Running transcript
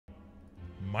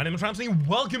My name is Rhapsody,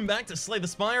 welcome back to Slay the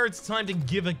Spire. It's time to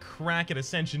give a crack at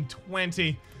Ascension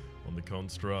 20 on the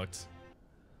Construct.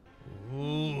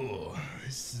 Ooh,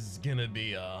 this is gonna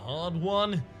be a hard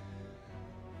one.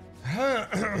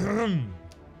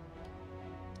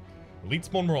 Elite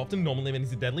spawn more often, normal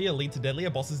enemies are deadlier, elite are deadlier,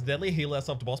 bosses are deadlier, heal less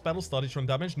after boss battles, studies run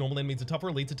damage, normal enemies are tougher,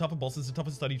 elites are tougher, bosses are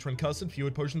tougher, studies run cursed, fewer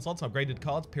potion slots, upgraded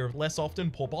cards, appear less often,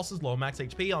 poor bosses, lower max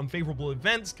HP, unfavorable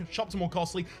events, shops are more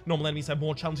costly, normal enemies have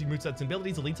more challenging movesets and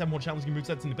abilities, elites have more challenging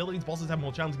movesets and abilities, bosses have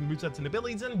more challenging movesets and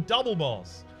abilities, and double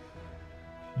boss.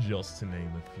 Just to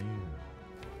name a few.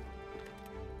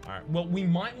 Alright, well, we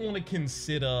might want to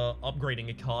consider upgrading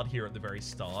a card here at the very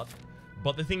start.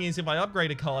 But the thing is, if I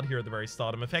upgrade a card here at the very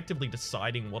start, I'm effectively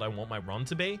deciding what I want my run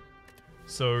to be.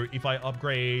 So if I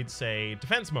upgrade, say,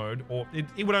 defense mode, or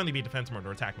it would only be defense mode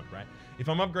or attack mode, right? If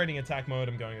I'm upgrading attack mode,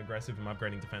 I'm going aggressive. If I'm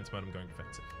upgrading defense mode, I'm going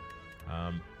defensive.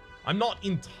 I'm not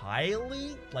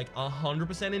entirely, like,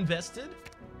 100% invested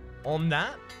on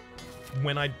that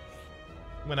when I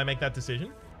make that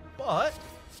decision. But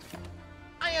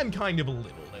I am kind of a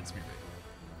little, let's be real.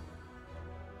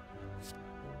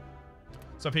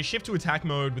 So if I shift to attack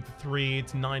mode with the 3,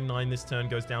 it's 9-9 this turn,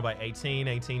 goes down by 18.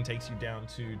 18 takes you down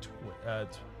to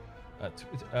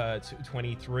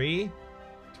 23.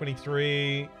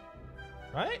 23,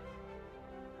 right?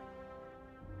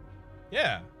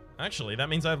 Yeah, actually, that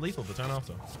means I have lethal the turn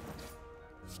after.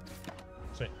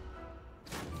 Sweet.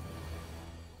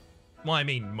 Well, I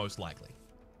mean, most likely.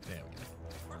 There we go.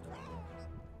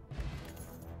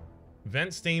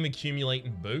 Vent, steam, accumulate,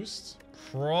 and boost.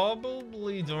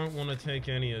 Probably don't want to take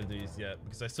any of these yet,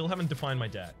 because I still haven't defined my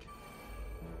deck.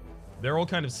 They're all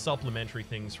kind of supplementary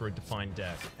things for a defined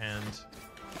deck, and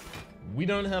we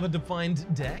don't have a defined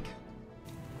deck,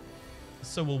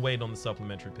 so we'll wait on the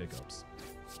supplementary pickups.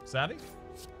 Savvy?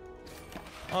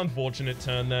 Unfortunate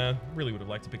turn there. Really would have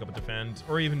liked to pick up a defend,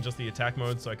 or even just the attack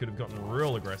mode, so I could have gotten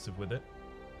real aggressive with it.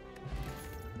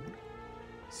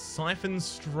 Siphon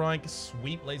Strike,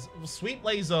 Sweep Laser. Well, Sweep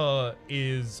Laser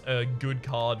is a good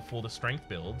card for the strength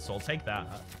build, so I'll take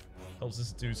that. Helps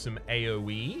us do some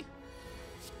AoE.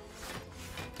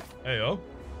 Ayo.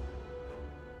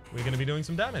 We're going to be doing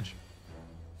some damage.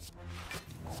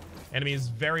 Enemy is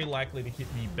very likely to hit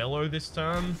the Bellow this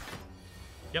turn.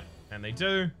 Yep, and they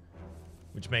do.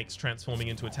 Which makes transforming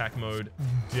into attack mode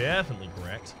definitely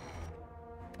correct.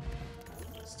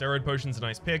 Steroid Potion's a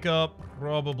nice pickup.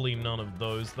 Probably none of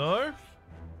those, though.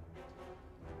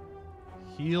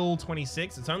 Heal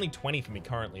 26. It's only 20 for me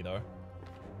currently, though.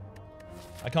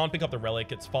 I can't pick up the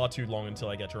Relic. It's far too long until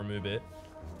I get to remove it.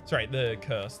 Sorry, the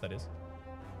Curse, that is.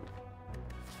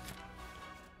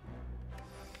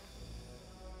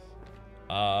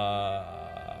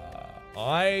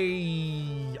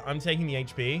 I'm taking the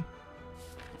HP.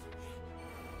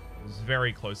 I was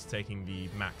very close to taking the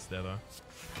max there, though.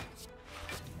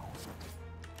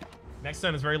 Next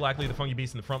turn is very likely the Funky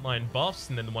Beast in the front line buffs,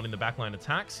 and then the one in the back line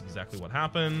attacks. Exactly what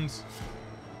happens.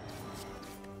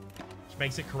 Which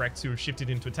makes it correct to have shifted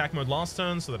into attack mode last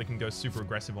turn, so that it can go super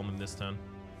aggressive on them this turn.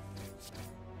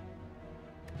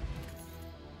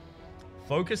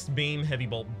 Focused Beam, Heavy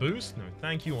Bolt Boost. No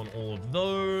thank you on all of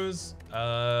those.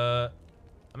 I'm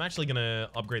actually going to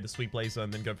upgrade the Sweep Laser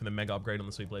and then go for the Mega upgrade on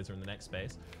the Sweep Laser in the next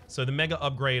space. So the Mega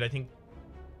upgrade, I think...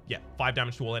 Yeah, 5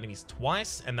 damage to all enemies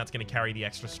twice, and that's going to carry the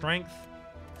extra strength.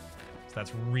 So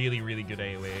that's really, really good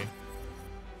AoE.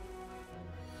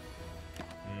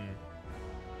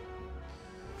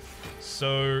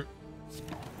 So,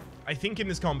 I think in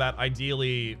this combat,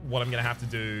 ideally, what I'm going to have to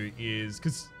do is...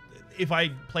 Because if I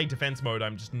play defense mode,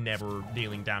 I'm just never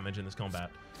dealing damage in this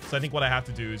combat. So I think what I have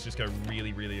to do is just go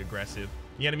really, really aggressive.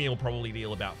 The enemy will probably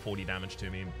deal about 40 damage to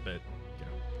me, but, you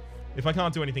know, if I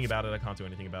can't do anything about it, I can't do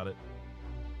anything about it.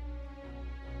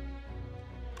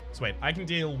 So wait, I can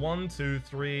deal 1, 2,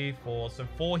 3, 4, so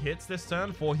 4 hits this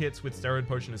turn. 4 hits with Steroid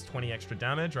Potion is 20 extra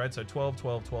damage, right? So 12,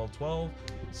 12, 12, 12.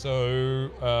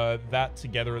 So that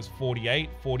together is 48.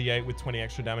 48 with 20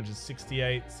 extra damage is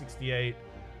 68. 68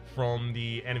 from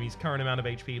the enemy's current amount of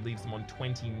HP leaves them on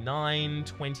 29.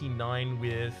 29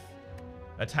 with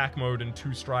attack mode and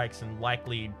 2 strikes and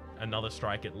likely another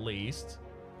strike at least.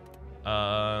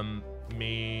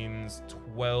 Means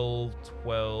 12,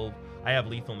 12. I have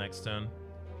lethal next turn.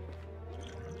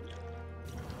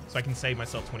 So I can save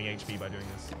myself 20 HP by doing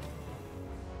this.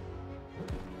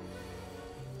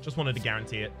 Just wanted to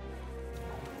guarantee it.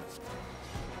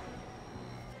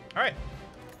 Alright.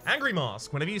 Angry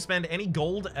Mask. Whenever you spend any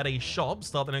gold at a shop,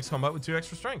 start the next combat with 2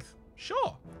 extra strength.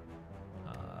 Sure.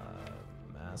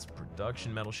 Mass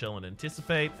Production, Metal Shell, and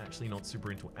Anticipate. Actually not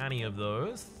super into any of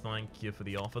those. Thank you for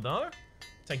the offer, though.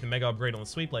 Take the Mega upgrade on the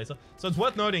Sweep Laser. So it's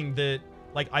worth noting that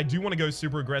like, I do want to go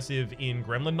super aggressive in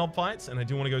Gremlin Knob fights, and I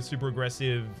do want to go super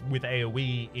aggressive with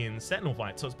AoE in Sentinel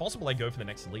fights, so it's possible I go for the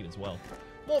next elite as well.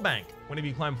 More bank. Whenever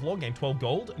you climb floor, gain 12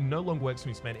 gold. No longer works when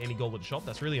you spend any gold at a shop.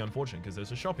 That's really unfortunate, because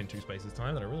there's a shop in 2 spaces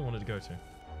time that I really wanted to go to.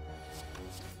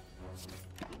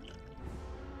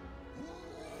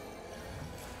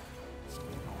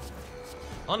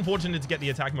 Unfortunate to get the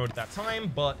attack mode at that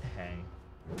time, but hey.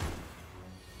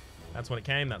 That's when it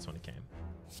came, that's when it came.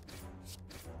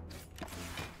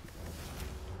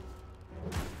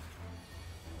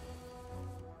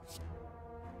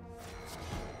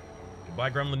 Goodbye,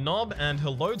 Gremlin Knob, and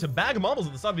hello to Bag of Marbles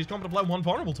at the start of each combat. Apply 1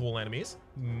 vulnerable to all enemies.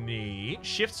 Neat.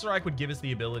 Shift Strike would give us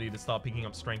the ability to start picking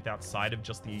up strength outside of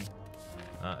just the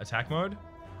attack mode.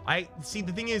 See,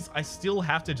 the thing is, I still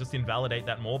have to just invalidate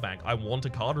that more bank. I want a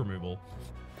card removal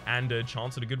and a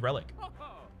chance at a good relic.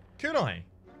 Kunai.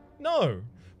 No.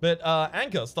 But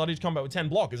Anchor, start each combat with 10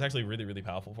 block, is actually really, really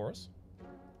powerful for us.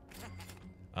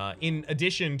 In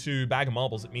addition to Bag of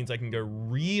Marbles, it means I can go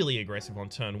really aggressive on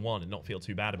turn 1 and not feel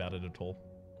too bad about it at all.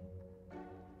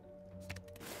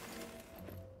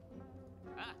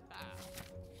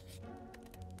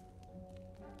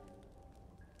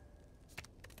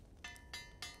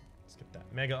 Let's get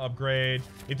that mega upgrade.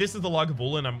 If this is the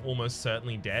Lagavulin, I'm almost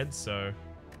certainly dead, so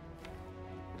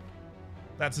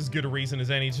that's as good a reason as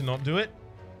any to not do it.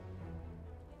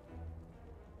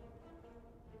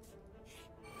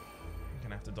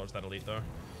 Have to dodge that elite though.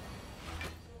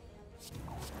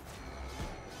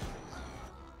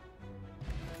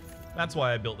 That's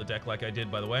why I built the deck like I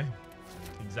did, by the way.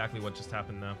 Exactly what just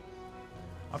happened now.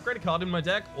 Upgrade a card in my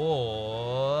deck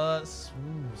or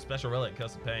special relic,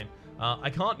 Curse of Pain. I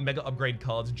can't mega upgrade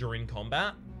cards during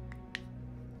combat,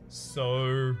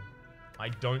 so I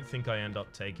don't think I end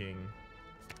up taking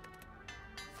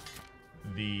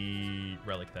the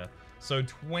relic there. So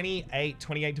 28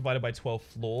 divided by 12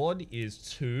 floored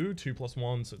is 2 plus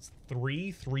 1, so it's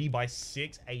 3 by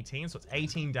 6, 18, so it's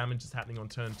 18 damage is happening on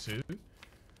turn 2.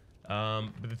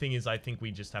 But the thing is, I think we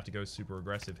just have to go super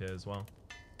aggressive here as well.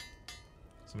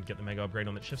 So I'm gonna get the mega upgrade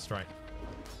on that Shift Strike.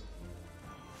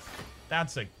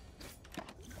 That's a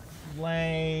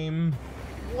lame.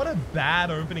 What a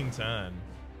bad opening turn.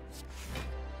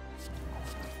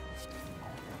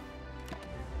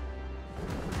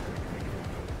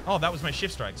 Oh, that was my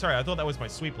Shift Strike. Sorry, I thought that was my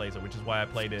Sweep Laser, which is why I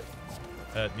played it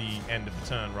at the end of the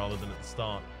turn rather than at the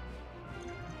start.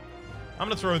 I'm going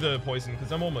to throw the poison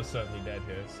because I'm almost certainly dead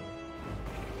here. So.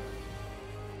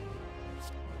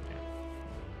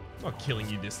 Yeah. Not killing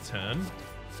you this turn.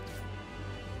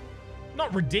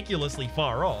 Not ridiculously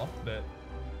far off, but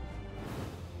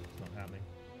it's not happening.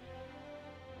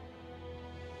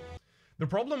 The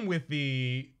problem with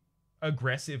the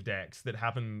aggressive decks that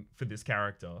happen for this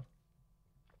character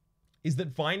is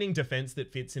that finding defense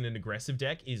that fits in an aggressive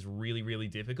deck is really, really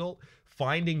difficult.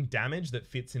 Finding damage that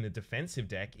fits in a defensive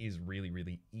deck is really,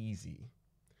 really easy.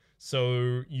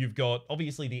 So you've got,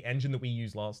 obviously, the engine that we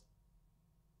used last...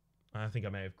 I think I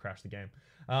may have crashed the game.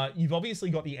 You've obviously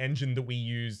got the engine that we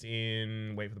used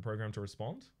in... Wait for the program to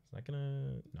respond. Is that gonna...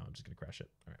 No, I'm just gonna crash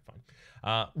it. All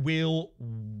right, fine.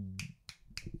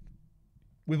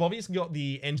 We've obviously got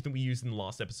the engine that we used in the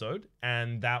last episode,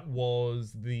 and that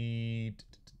was the...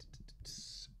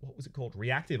 What was it called?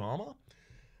 Reactive armor.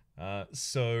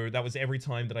 So that was every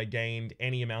time that I gained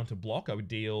any amount of block, I would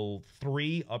deal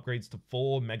 3 upgrades to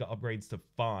 4, mega upgrades to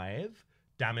 5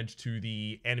 damage to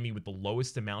the enemy with the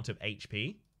lowest amount of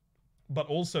HP. But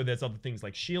also there's other things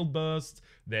like shield burst.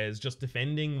 There's just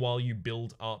defending while you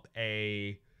build up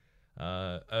a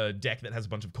deck that has a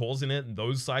bunch of cores in it, and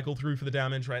those cycle through for the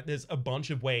damage, right? There's a bunch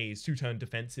of ways to turn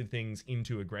defensive things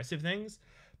into aggressive things.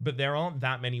 But there aren't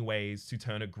that many ways to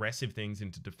turn aggressive things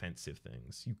into defensive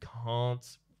things. You can't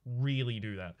really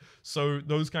do that. So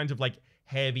those kinds of like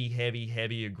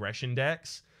heavy aggression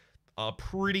decks are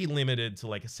pretty limited to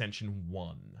like Ascension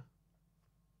 1.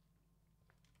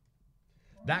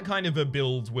 That kind of a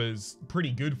build was pretty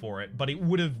good for it, but it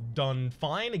would have done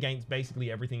fine against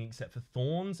basically everything except for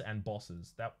Thorns and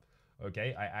bosses.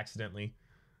 Okay, I accidentally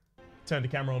turned the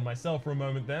camera on myself for a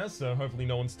moment there, so hopefully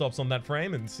no one stops on that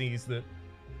frame and sees that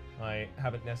I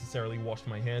haven't necessarily washed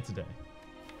my hair today.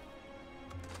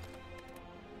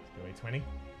 Let's go A20.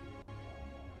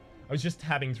 I was just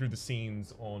tabbing through the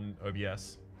scenes on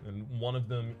OBS, and one of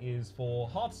them is for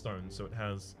Hearthstone, so it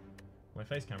has my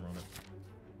face camera on it.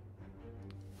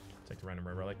 Take the random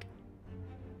rare relic.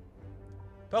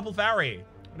 Purple Fairy.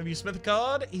 Whenever you smith a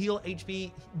card, heal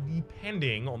HP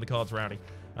depending on the card's routing.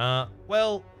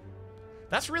 Well,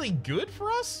 that's really good for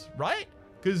us, right?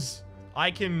 Because I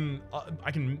can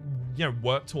you know,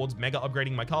 work towards mega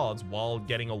upgrading my cards while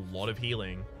getting a lot of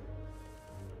healing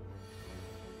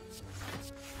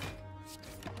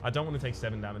I don't want to take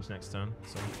 7 damage next turn,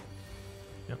 so...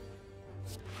 Yep.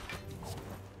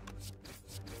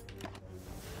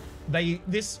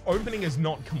 This opening is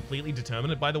not completely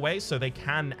determinate, by the way, so they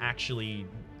can actually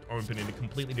open in a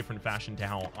completely different fashion to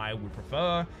how I would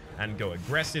prefer and go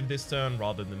aggressive this turn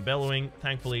rather than bellowing.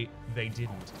 Thankfully, they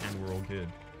didn't, and we're all good.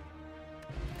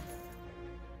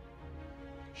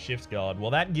 Shift guard.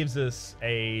 Well, that gives us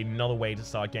another way to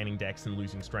start gaining dex and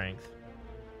losing strength.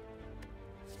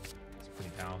 It's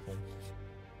pretty powerful.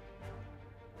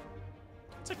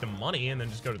 Take the money and then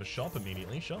just go to the shop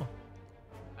immediately. Sure.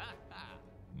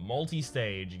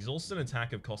 Multi-stage. Exhaust an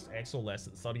attack of cost X or less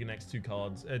at the start of your next 2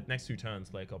 cards. Next 2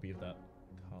 turns. Play a copy of that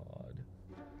card.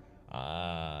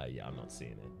 Yeah, I'm not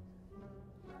seeing it.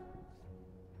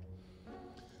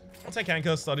 I'll take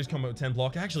Anchor. Start his combo with 10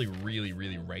 block. I actually really,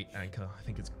 really rate Anchor. I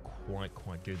think it's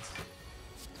quite good.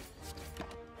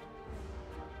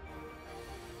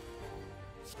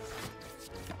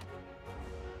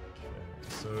 Okay,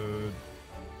 so...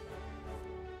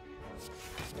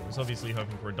 I was obviously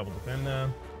hoping for a double defend there.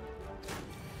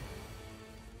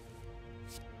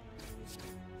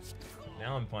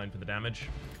 Now I'm fine for the damage.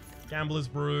 Gambler's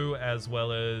Brew as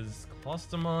well as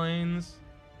Cluster Mines.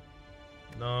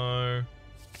 No.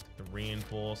 The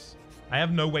Reinforce. I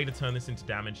have no way to turn this into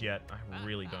damage yet. I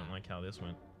really don't like how this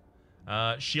went.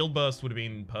 Shield Burst would have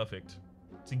been perfect.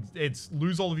 It's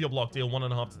lose all of your block, deal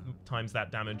 1.5 times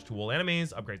that damage to all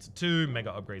enemies, upgrades to 2, Mega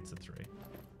upgrades to 3.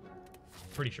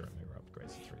 Pretty sure Mega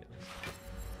upgrades to 3 at least.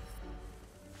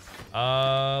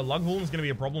 Lugholm is going to be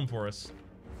a problem for us.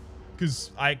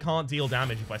 Because I can't deal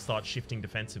damage if I start shifting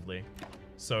defensively.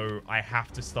 So I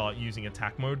have to start using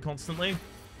attack mode constantly.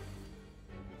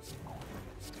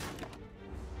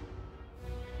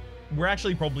 We're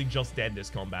actually probably just dead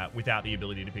this combat without the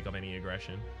ability to pick up any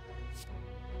aggression.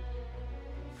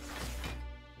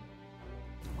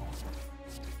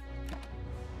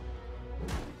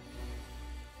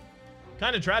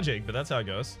 Kind of tragic, but that's how it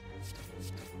goes.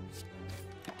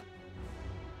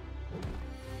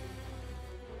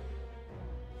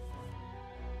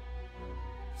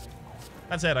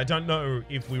 That said, I don't know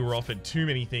if we were offered too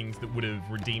many things that would have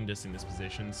redeemed us in this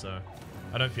position, so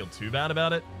I don't feel too bad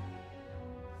about it.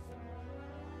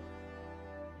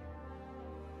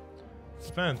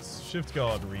 Defense, shift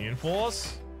guard,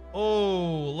 reinforce.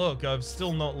 Oh, look, I've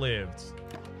still not lived.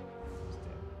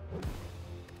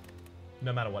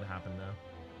 No matter what happened there.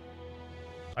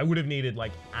 I would have needed,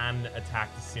 like, an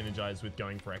attack to synergize with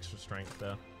going for extra strength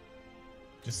there.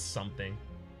 Just something.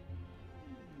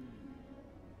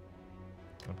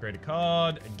 Upgrade a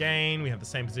card. Again, we have the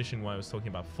same position where I was talking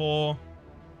about before.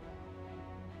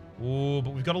 Ooh,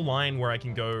 but we've got a line where I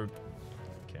can go...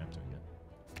 Okay, I'm doing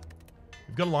it.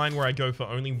 We've got a line where I go for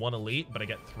only 1 elite, but I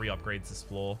get 3 upgrades this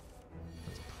floor.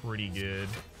 That's pretty good.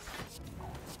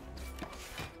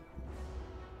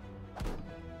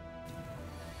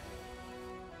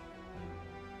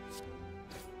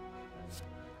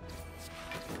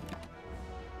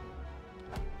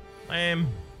 I am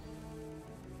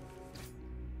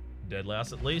dead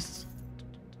last at least.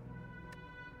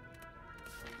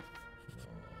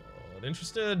 Not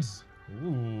interested.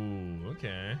 Ooh,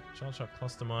 okay. Charge shot,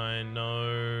 cluster mine.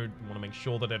 No. Want to make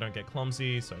sure that I don't get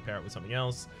clumsy, so pair it with something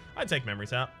else. I'd take memory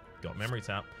tap. Got memory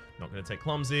tap. Not going to take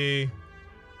clumsy.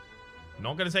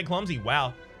 Not going to take clumsy.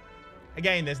 Wow.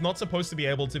 Again, there's not supposed to be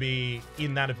able to be,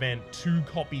 in that event, 2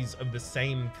 copies of the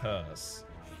same curse.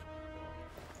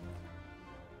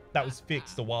 That was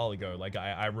fixed a while ago. Like,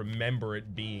 I remember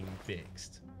it being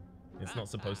fixed. It's not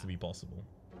supposed to be possible.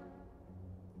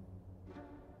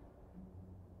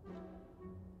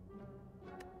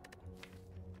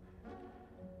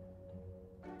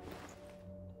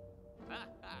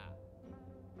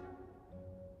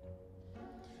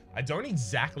 I don't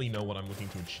exactly know what I'm looking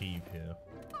to achieve here.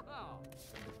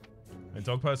 A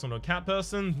dog person or a cat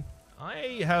person?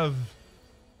 I have...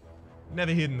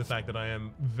 never hidden the fact that I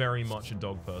am very much a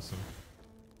dog person.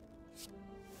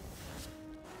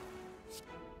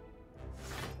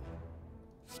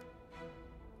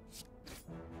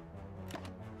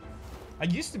 I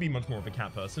used to be much more of a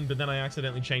cat person, but then I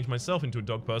accidentally changed myself into a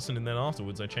dog person, and then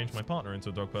afterwards I changed my partner into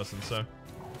a dog person, so...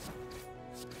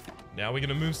 now we're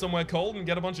gonna move somewhere cold and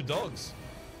get a bunch of dogs.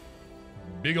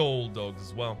 Big old dogs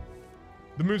as well.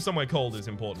 The move somewhere cold is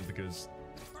important because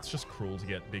it's just cruel to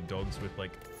get big dogs with,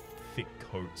 like, thick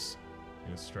coats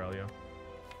in Australia.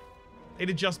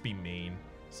 It'd just be mean.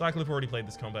 Cyclip already played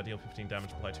this combat, deal 15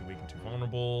 damage, apply 2 weak and 2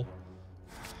 vulnerable.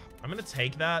 I'm gonna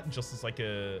take that just as like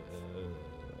a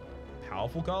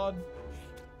powerful card.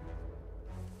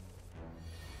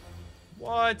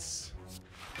 What?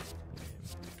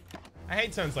 I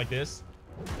hate turns like this.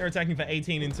 They're attacking for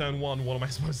 18 in turn 1. What am I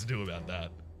supposed to do about that?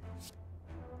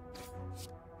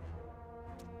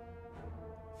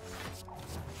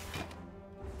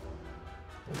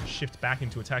 Shift back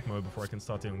into attack mode before I can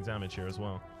start dealing damage here as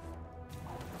well.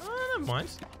 Never mind.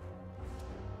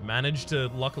 Managed to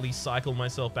luckily cycle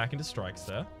myself back into strikes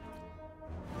there.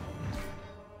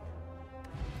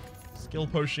 Skill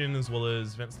potion as well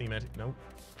as vent steam. Nope.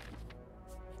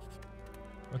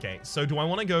 Okay, so do I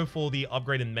want to go for the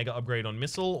upgrade and mega upgrade on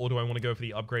missile, or do I want to go for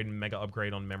the upgrade and mega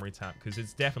upgrade on memory tap? Because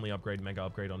it's definitely upgrade and mega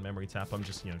upgrade on memory tap. I'm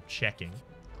just, you know, checking.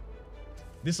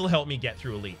 This will help me get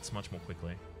through elites much more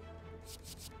quickly.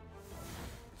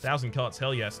 1,000 cuts,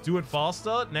 hell yes. Do it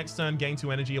faster. Next turn, gain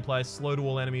 2 energy, apply slow to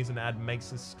all enemies, and add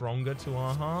makes us stronger to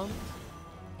our hand.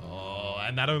 Oh,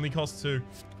 and that only costs 2.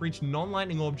 For each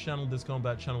non-lightning orb channel this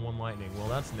combat, channel 1 lightning. Well,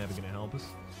 that's never going to help us.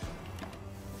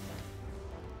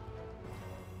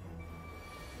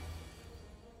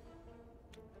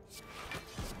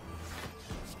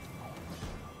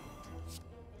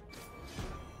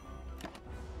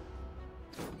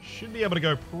 Should be able to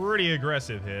go pretty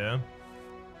aggressive here.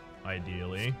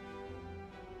 Ideally.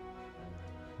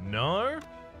 No?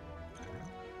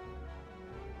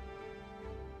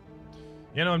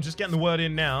 You know, I'm just getting the word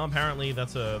in now. Apparently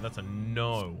that's a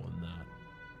no on that.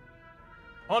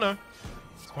 Oh no.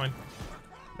 It's fine.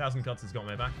 1,000 cuts has got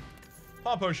my back.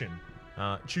 Power potion.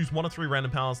 Choose 1 of 3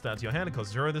 random power stats to your hand. It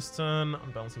costs 0 this turn.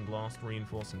 Unbalancing blast,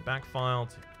 reinforce, and backfire.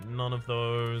 Take none of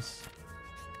those.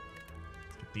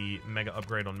 The mega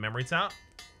upgrade on memory tap.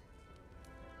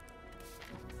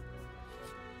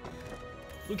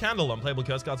 Blue candle. Unplayable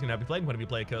curse cards can now be played. Whenever you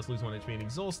play a curse, lose 1 HP and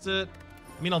exhaust it.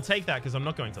 I mean, I'll take that because I'm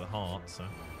not going to the heart, so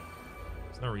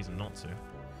there's no reason not to.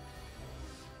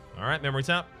 Alright, memory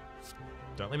tap.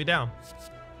 Don't let me down.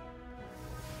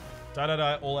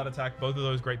 Die, all out attack. Both of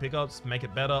those great pickups. Make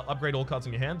it better. Upgrade all cards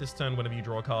in your hand. This turn, whenever you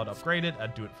draw a card, upgrade it.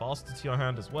 Add do it faster to your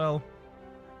hand as well.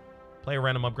 Play a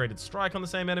random upgraded strike on the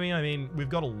same enemy. I mean, we've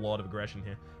got a lot of aggression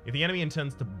here. If the enemy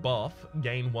intends to buff,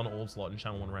 gain 1 orb slot and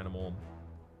channel 1 random orb.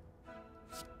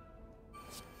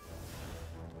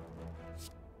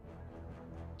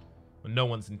 Well, no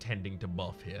one's intending to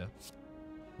buff here.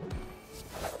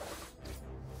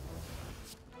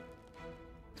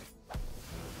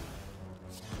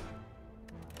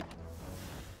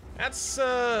 That's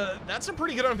a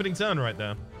pretty good opening turn right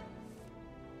there.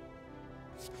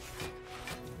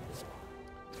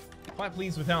 Quite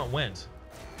pleased with how it went.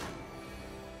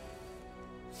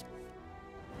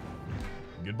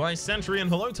 Goodbye, Sentry, and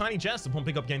hello, Tiny Chest. Upon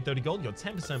pickup, gain 30 gold. You're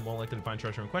 10% more likely to find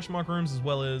treasure in question mark rooms, as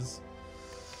well as...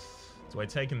 So I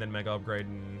take and then mega upgrade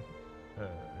and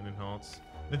enhance.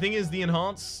 The thing is, the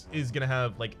enhance is going to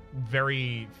have, like,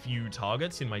 very few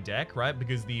targets in my deck, right?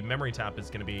 Because the memory tap is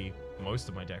going to be most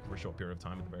of my deck for a short period of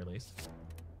time, at the very least.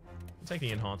 I'll take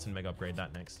the enhance and mega upgrade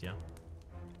that next, yeah.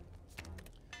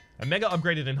 A mega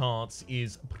upgraded enhance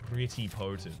is pretty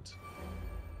potent.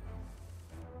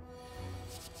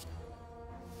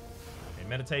 Okay,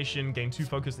 meditation, gain 2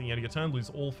 focus at the end of your turn,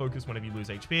 lose all focus whenever you lose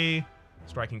HP.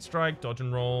 Striking strike, dodge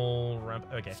and roll, ramp.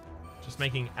 Okay, just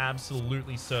making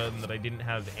absolutely certain that I didn't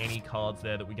have any cards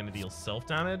there that were going to deal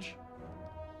self-damage.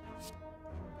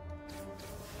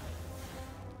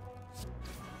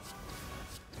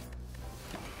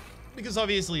 Because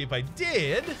obviously if I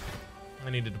did, I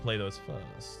needed to play those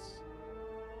first.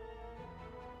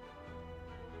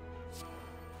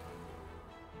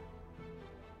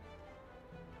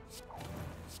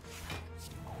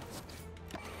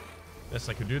 Yes,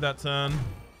 I could do that turn.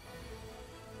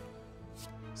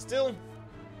 Still,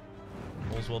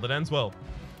 all's well that ends well.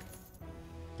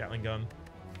 Gatling gun.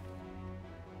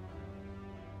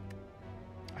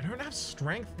 I don't have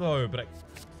strength though, but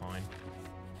fine.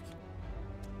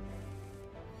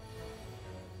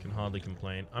 Can hardly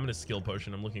complain. I'm gonna skill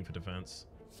potion. I'm looking for defense.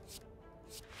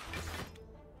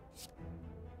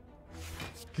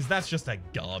 Because that's just a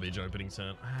garbage opening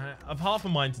turn. I've half a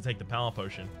mind to take the power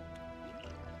potion.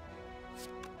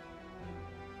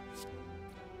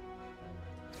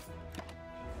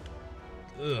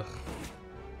 Ugh.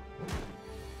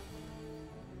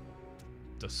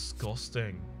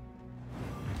 Disgusting.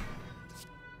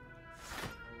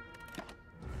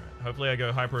 Alright, hopefully I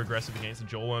go hyper aggressive against the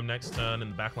Jawworm next turn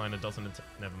and the backliner doesn't.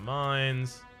 Never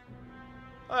mind.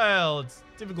 Well, it's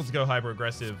difficult to go hyper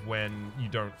aggressive when you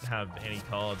don't have any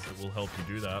cards that will help you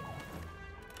do that.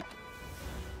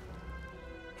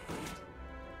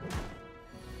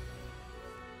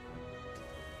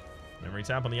 Memory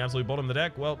tap on the absolute bottom of the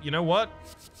deck. Well, you know what?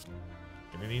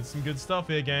 Gonna need some good stuff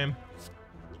here, game.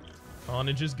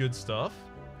 Carnage is good stuff.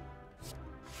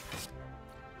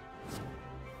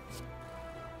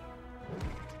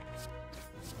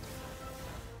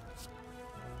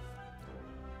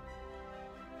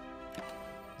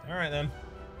 Alright then.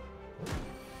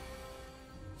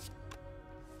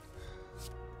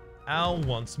 Ow,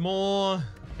 once more.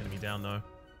 Enemy down though.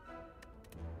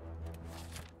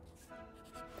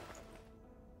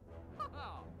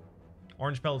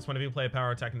 Orange pellets, whenever you play a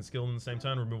power attack and skill in the same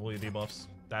turn, remove all your debuffs.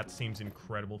 That seems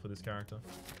incredible for this character.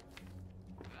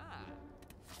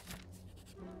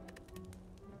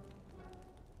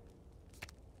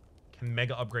 Can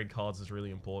mega upgrade cards is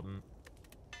really important.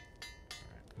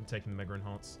 Alright, I'm taking the mega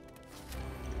enhance.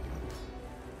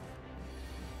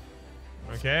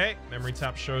 Okay, memory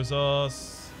tap shows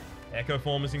us Echo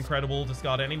Form is incredible.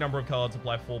 Discard any number of cards,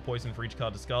 apply 4 poison for each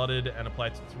card discarded, and apply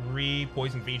 3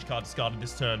 poison for each card discarded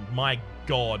this turn. My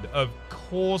god, of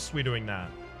course we're doing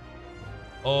that.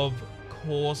 Of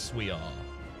course we are.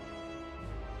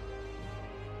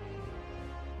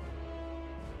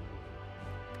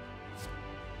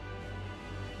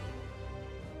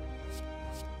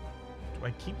 Do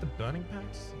I keep the Burning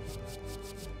Pacts?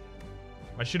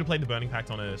 I should have played the Burning Pact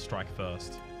on a strike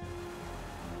first.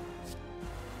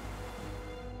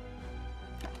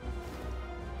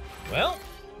 Well.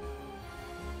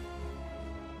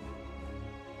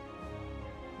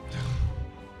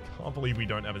 Can't believe we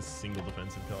don't have a single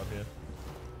defensive card here.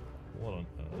 What on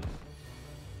earth?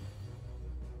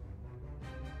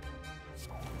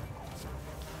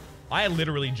 I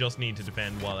literally just need to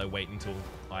defend while I wait until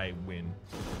I win.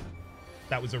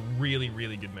 That was a really,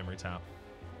 really good memory tap.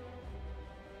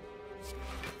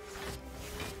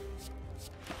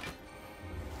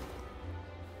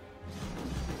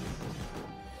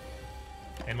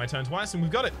 End my turn twice, and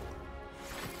we've got it.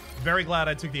 Very glad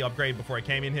I took the upgrade before I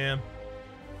came in here.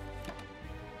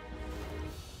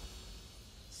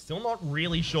 Still not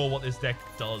really sure what this deck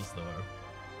does, though.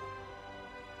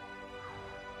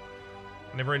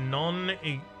 Whenever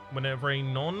a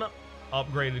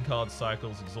non-upgraded card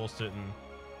cycles, exhaust it and...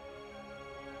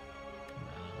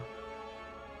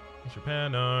 Nah. Repair,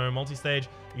 no. Multi-stage.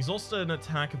 Exhaust an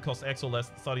attack of cost X or less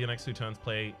at the start of your next 2 turns.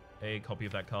 Play a copy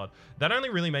of that card. That only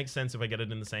really makes sense if I get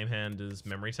it in the same hand as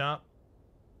memory tap.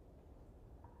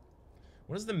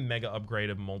 What is the mega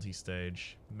upgrade of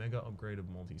multi-stage? Mega upgrade of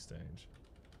multi-stage.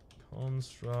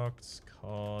 Constructs,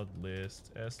 card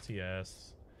list,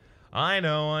 STS. I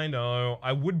know.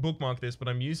 I would bookmark this, but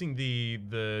I'm using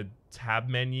the tab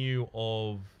menu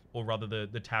of, or rather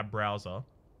the tab browser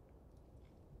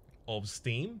of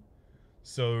Steam.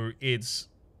 So it's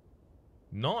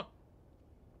not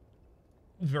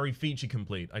very feature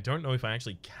complete. I don't know if I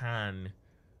actually can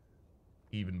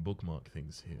even bookmark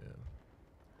things here.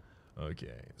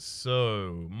 Okay,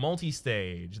 so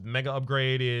multi-stage. The mega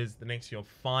upgrade is the next your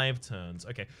 5 turns.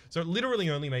 Okay, so it literally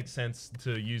only makes sense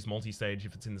to use multi-stage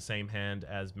if it's in the same hand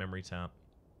as memory tap.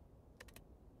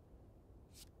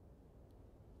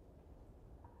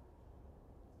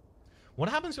 What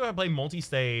happens if I play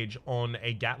multi-stage on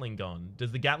a Gatling gun?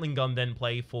 Does the Gatling gun then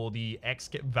play for the X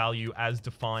value as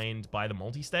defined by the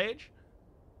multi-stage?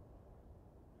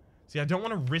 See, I don't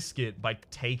want to risk it by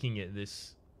taking it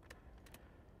this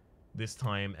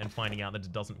time and finding out that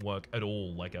it doesn't work at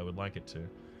all like I would like it to.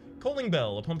 Calling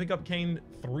Bell. Upon pickup gain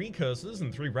 3 curses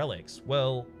and 3 relics.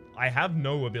 Well, I have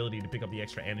no ability to pick up the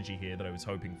extra energy here that I was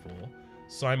hoping for.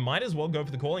 So I might as well go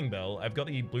for the Calling Bell. I've got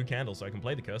the blue candle so I can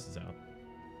play the curses out.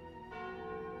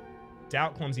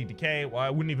 Doubt, Clumsy, Decay. Well, I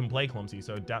wouldn't even play Clumsy,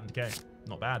 so Doubt and Decay.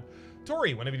 Not bad.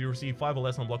 Tori, whenever you receive 5 or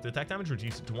less unblocked attack damage,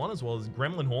 reduce it to 1, as well as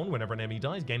Gremlin Horn, whenever an enemy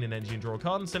dies, gain an energy and draw a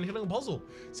card, and Centennial Puzzle.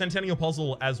 Centennial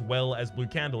Puzzle, as well as Blue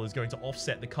Candle, is going to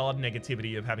offset the card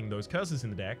negativity of having those curses in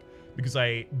the deck, because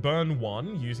I burn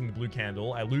 1 using the Blue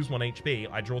Candle, I lose 1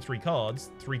 HP, I draw 3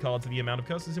 cards. 3 cards are the amount of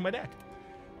curses in my deck.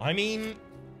 I mean...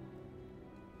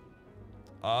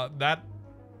 that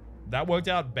worked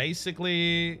out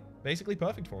basically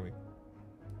perfect for me.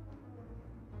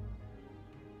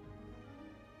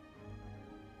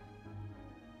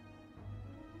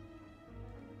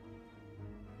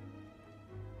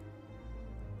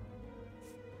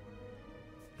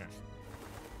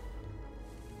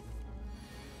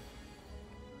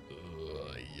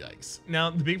 Yikes. Now,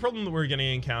 the big problem that we're going to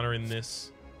encounter in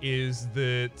this is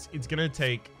that it's going to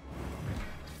take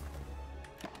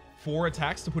 4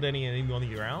 attacks to put any enemy on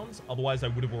the ground. Otherwise, I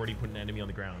would have already put an enemy on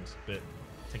the ground. But it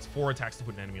takes 4 attacks to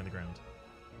put an enemy on the ground.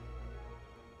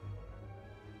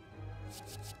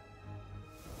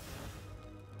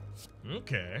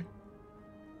 Okay.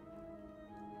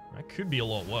 That could be a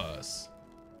lot worse.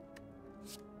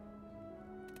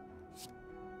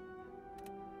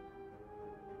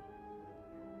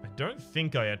 I don't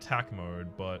think I attack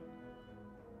mode, but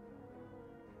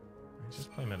I just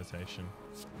play meditation.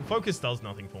 The focus does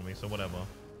nothing for me, so whatever.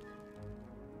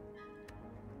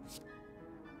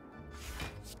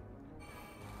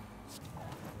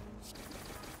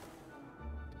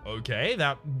 Okay,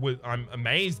 I'm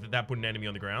amazed that put an enemy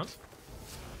on the ground.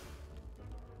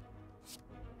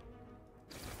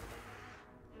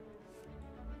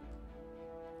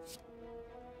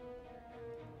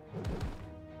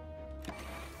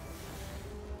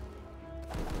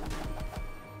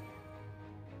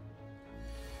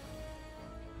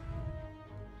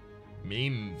 I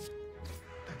mean,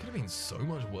 that could have been so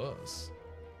much worse.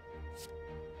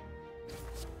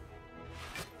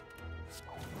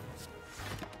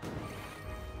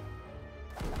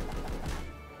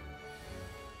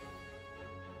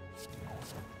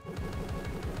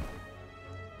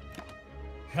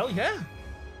 Hell yeah.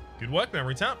 Good work,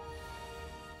 Memory Tap.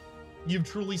 You've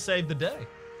truly saved the day.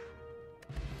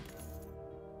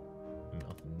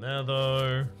 Nothing there,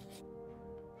 though.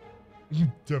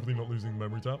 You're definitely not losing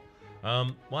Memory Tap.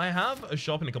 Well, I have a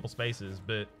shop in a couple spaces,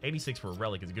 but 86 for a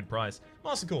relic is a good price.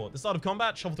 Master Core, at the start of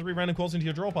combat, shuffle 3 random cores into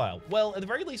your draw pile. Well, at the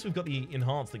very least, we've got the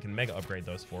Enhance that can mega upgrade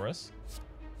those for us.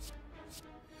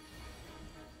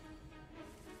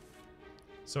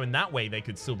 So in that way, they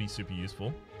could still be super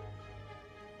useful.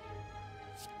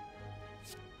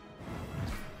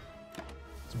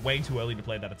 It's way too early to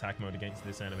play that attack mode against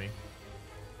this enemy.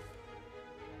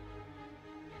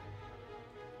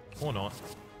 Or not.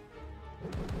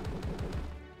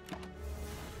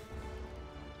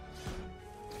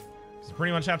 So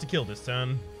pretty much have to kill this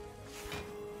turn.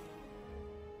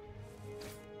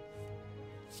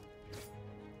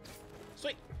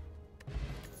 Sweet.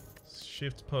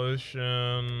 Shift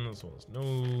potion, as well as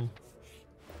no. Yeah,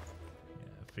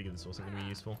 I figured this wasn't going to be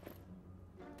useful.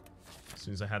 As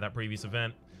soon as I had that previous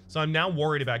event. So I'm now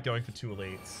worried about going for 2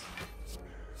 elites.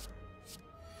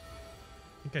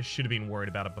 I think I should have been worried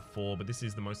about it before, but this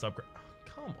is the most upgrade. Oh,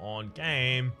 come on,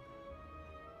 game.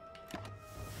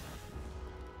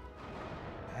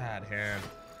 Bad hand.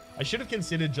 I should have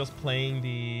considered just playing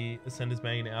the Ascender's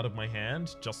Bane out of my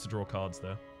hand just to draw cards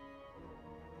there.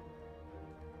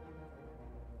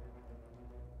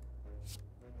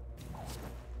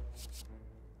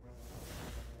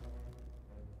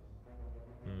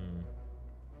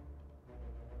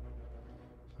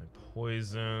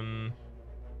 Poison.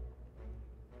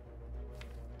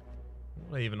 What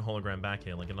do I even hologram back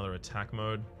here? Like another attack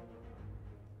mode?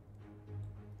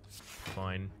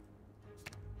 Fine.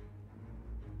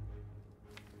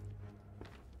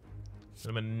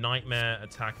 Then a nightmare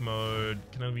attack mode.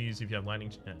 Can only be used if you have lightning.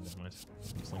 Never mind.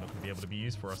 Obviously not going to be able to be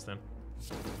used for us then.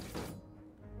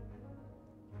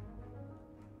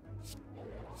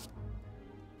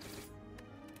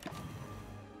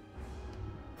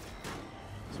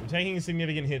 I'm taking a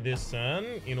significant hit this turn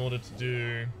in order to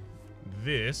do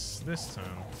this turn.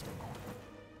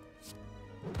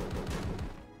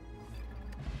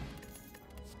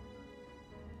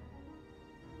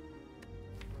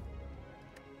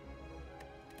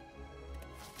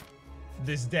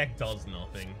 This deck does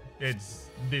nothing. This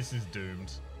is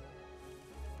doomed.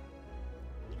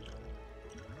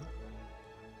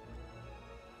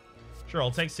 Sure,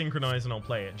 I'll take Synchronize and I'll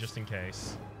play it just in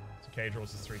case. Okay,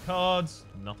 draws us 3 cards.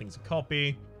 Nothing's a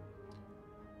copy.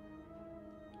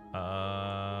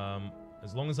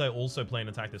 As long as I also play an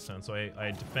attack this turn. So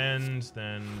I defend,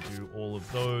 then do all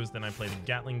of those. Then I play the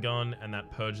Gatling gun, and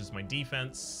that purges my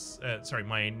defense. Sorry,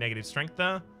 my negative strength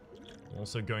there. I'm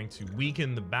also going to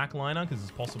weaken the backliner, because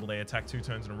it's possible they attack 2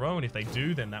 turns in a row, and if they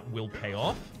do, then that will pay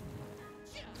off.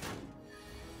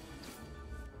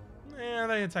 Yeah,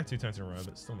 they attack 2 turns in a row, but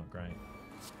it's still not great.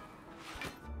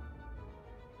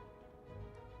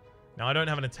 Now, I don't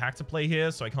have an attack to play here,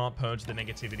 so I can't purge the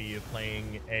negativity of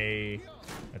playing a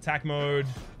attack mode.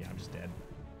 Yeah, I'm just dead.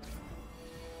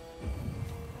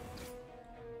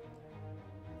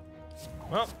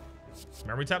 Well,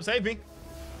 Memory Tap saved me.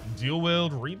 Dual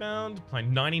Wield, Rebound, apply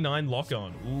 99 Lock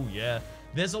On. Ooh, yeah.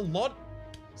 There's a lot...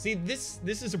 See, this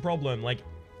is a problem. Like,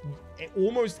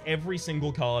 almost every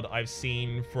single card I've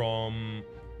seen from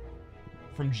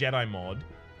Jedi mod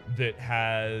that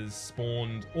has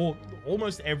spawned, or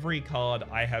almost every card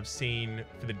I have seen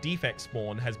for the defect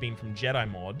spawn has been from Jedi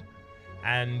mod,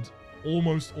 and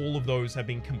almost all of those have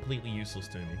been completely useless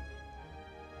to me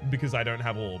because I don't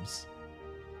have orbs.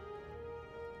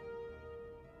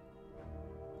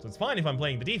 So it's fine if I'm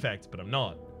playing the defect, but I'm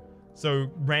not.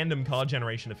 So random card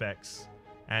generation effects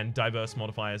and diverse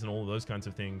modifiers and all of those kinds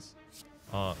of things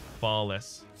are far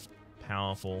less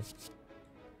powerful.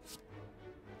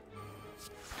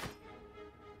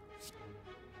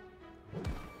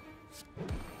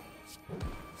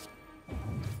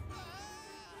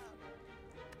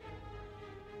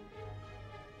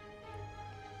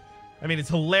 I mean, it's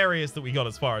hilarious that we got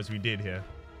as far as we did here.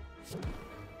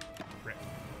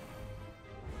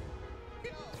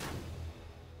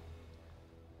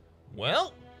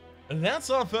 Well, that's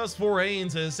our first foray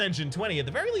into Ascension 20. At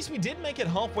the very least, we did make it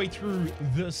halfway through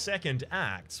the second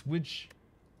act, which,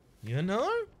 you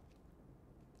know,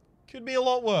 could be a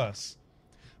lot worse.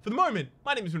 For the moment,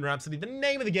 my name has been Rhapsody. The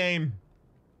name of the game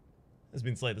has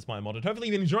been Slay the Spire Modded. Hopefully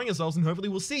you've been enjoying yourselves, and hopefully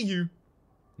we'll see you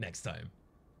next time.